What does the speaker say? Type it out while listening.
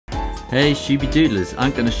Hey Shooby Doodlers,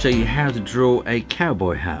 I'm going to show you how to draw a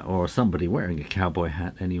cowboy hat, or somebody wearing a cowboy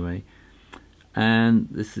hat anyway. And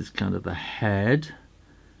this is kind of the head,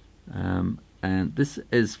 and this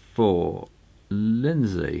is for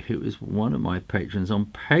Lindsay, who is one of my patrons on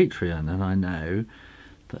Patreon, and I know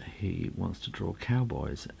that he wants to draw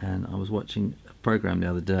cowboys. And I was watching a program the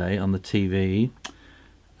other day on the TV,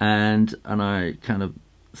 and I kind of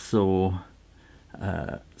saw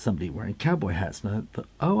somebody wearing cowboy hats, and I thought,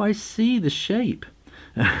 oh, I see the shape.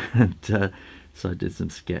 And so I did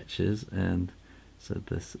some sketches, and so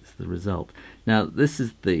this is the result. Now this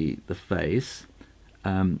is the face,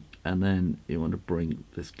 and then you want to bring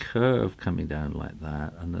this curve coming down like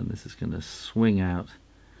that, and then this is going to swing out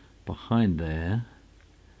behind there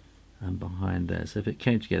and behind there. So if it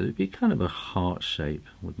came together, it'd be kind of a heart shape,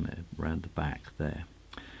 wouldn't it, around the back there.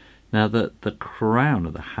 Now the crown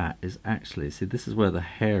of the hat is actually, see, this is where the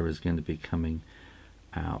hair is going to be coming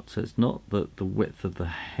out. So it's not the width of the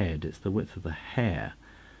head, it's the width of the hair.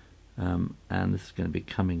 And this is going to be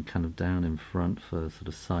coming kind of down in front for sort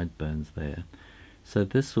of sideburns there. So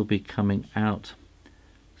this will be coming out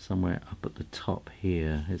somewhere up at the top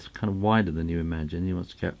here. It's kind of wider than you imagine. You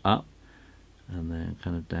want to go up and then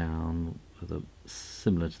kind of down, with a,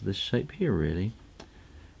 similar to this shape here really.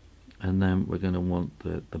 And then we're going to want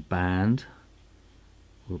the band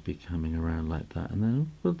will be coming around like that, and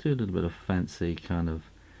then we'll do a little bit of fancy kind of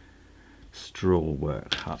straw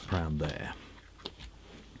work up around there.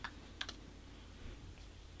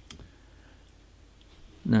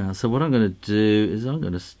 Now, so what I'm going to do is I'm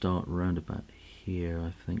going to start round about here,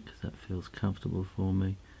 I think, because that feels comfortable for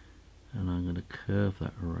me, and I'm going to curve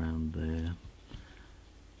that around there,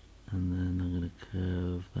 and then I'm going to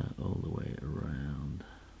curve that all the way around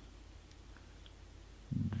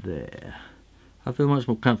there. I feel much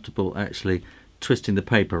more comfortable actually twisting the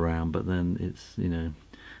paper around, but then it's, you know,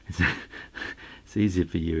 it's easier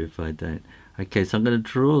for you if I don't. Okay, so I'm going to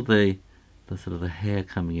draw the sort of the hair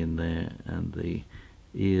coming in there and the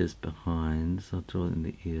ears behind. So I'll draw in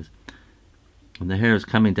the ears, and the hair is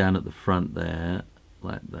coming down at the front there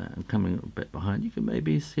like that, and coming a bit behind. You can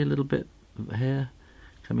maybe see a little bit of hair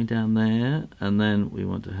coming down there, and then we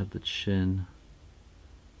want to have the chin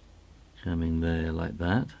coming there like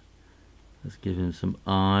that. Let's give him some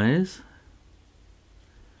eyes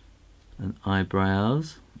and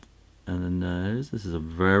eyebrows and a nose. This is a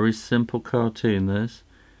very simple cartoon, this.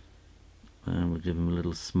 And we'll give him a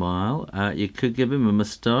little smile. You could give him a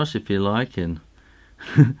moustache if you like, in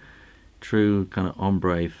true kind of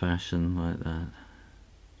ombre fashion like that.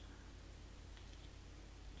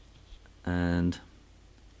 And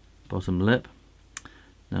bottom lip.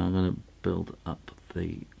 Now I'm going to build up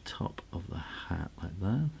the top of the hat like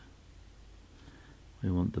that. We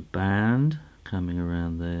want the band coming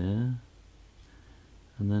around there,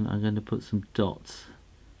 and then I'm going to put some dots.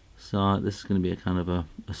 So this is going to be a kind of a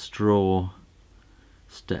straw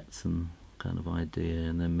Stetson kind of idea,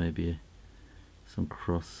 and then maybe some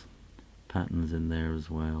cross patterns in there as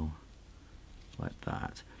well, like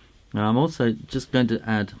that. Now I'm also just going to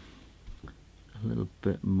add a little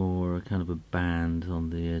bit more, a kind of a band on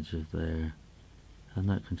the edge of there, and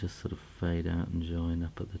that can just sort of fade out and join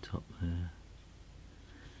up at the top there,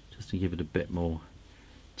 just to give it a bit more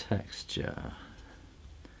texture.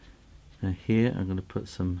 Now here I'm going to put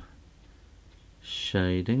some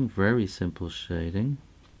shading, very simple shading,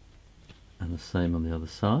 and the same on the other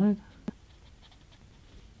side.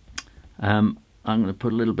 I'm going to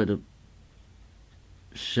put a little bit of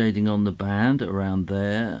shading on the band around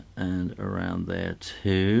there and around there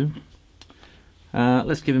too.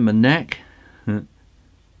 Let's give him a neck.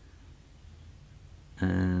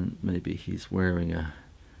 And maybe he's wearing a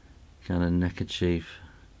kind of neckerchief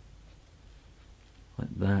like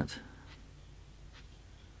that,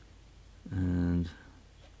 and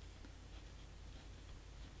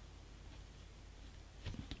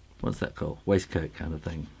what's that called? Waistcoat kind of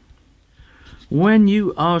thing. When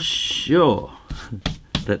you are sure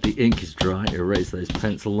that the ink is dry, erase those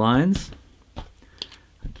pencil lines. I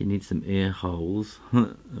think you need some ear holes,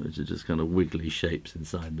 which are just kind of wiggly shapes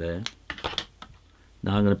inside there.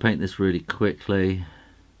 Now I'm going to paint this really quickly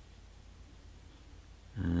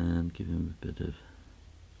and give him a bit of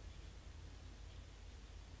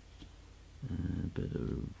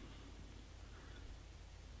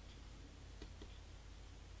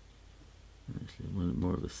actually we want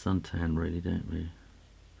more of a suntan really, don't we?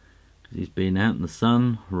 Because he's been out in the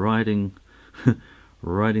sun riding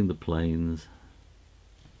riding the plains.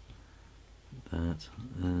 That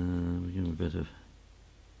we give him a bit of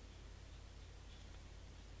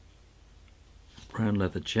brown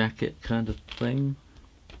leather jacket kind of thing.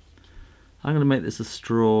 I'm going to make this a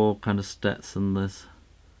straw kind of Stetson this.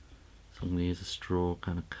 So I'm going to use a straw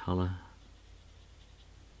kind of colour.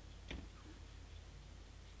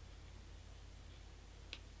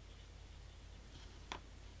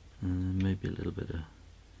 And maybe a little bit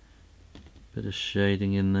of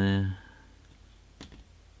shading in there.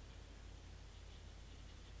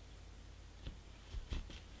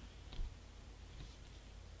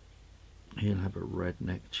 He'll have a red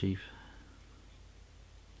neckerchief.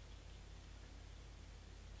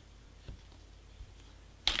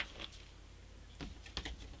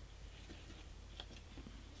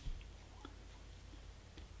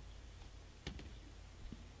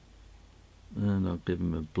 And I'll give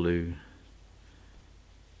him a blue.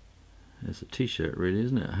 It's a t-shirt really,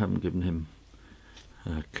 isn't it? I haven't given him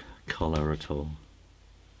a collar at all.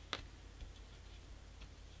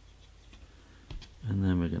 And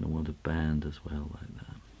then we're going to want a band as well, like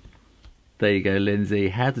that. There you go, Lindsay.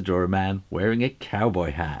 How to draw a man wearing a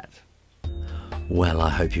cowboy hat. Well, I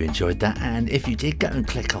hope you enjoyed that, and if you did, go and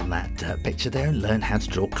click on that picture there and learn how to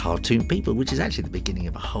draw cartoon people, which is actually the beginning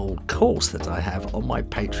of a whole course that I have on my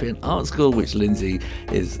Patreon art school, which Lindsay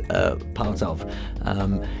is part of.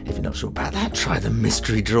 If you're not sure about that, try the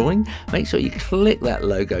mystery drawing. Make sure you click that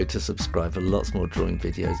logo to subscribe for lots more drawing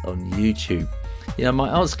videos on YouTube. You know, my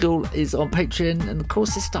art school is on Patreon, and the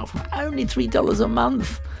courses start from only $3 a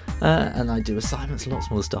month. And I do assignments,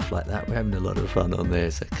 lots more stuff like that. We're having a lot of fun on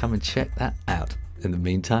there, so come and check that out. In the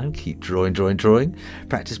meantime, keep drawing,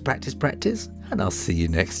 practice, and I'll see you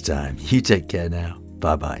next time. You take care now.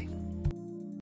 Bye-bye.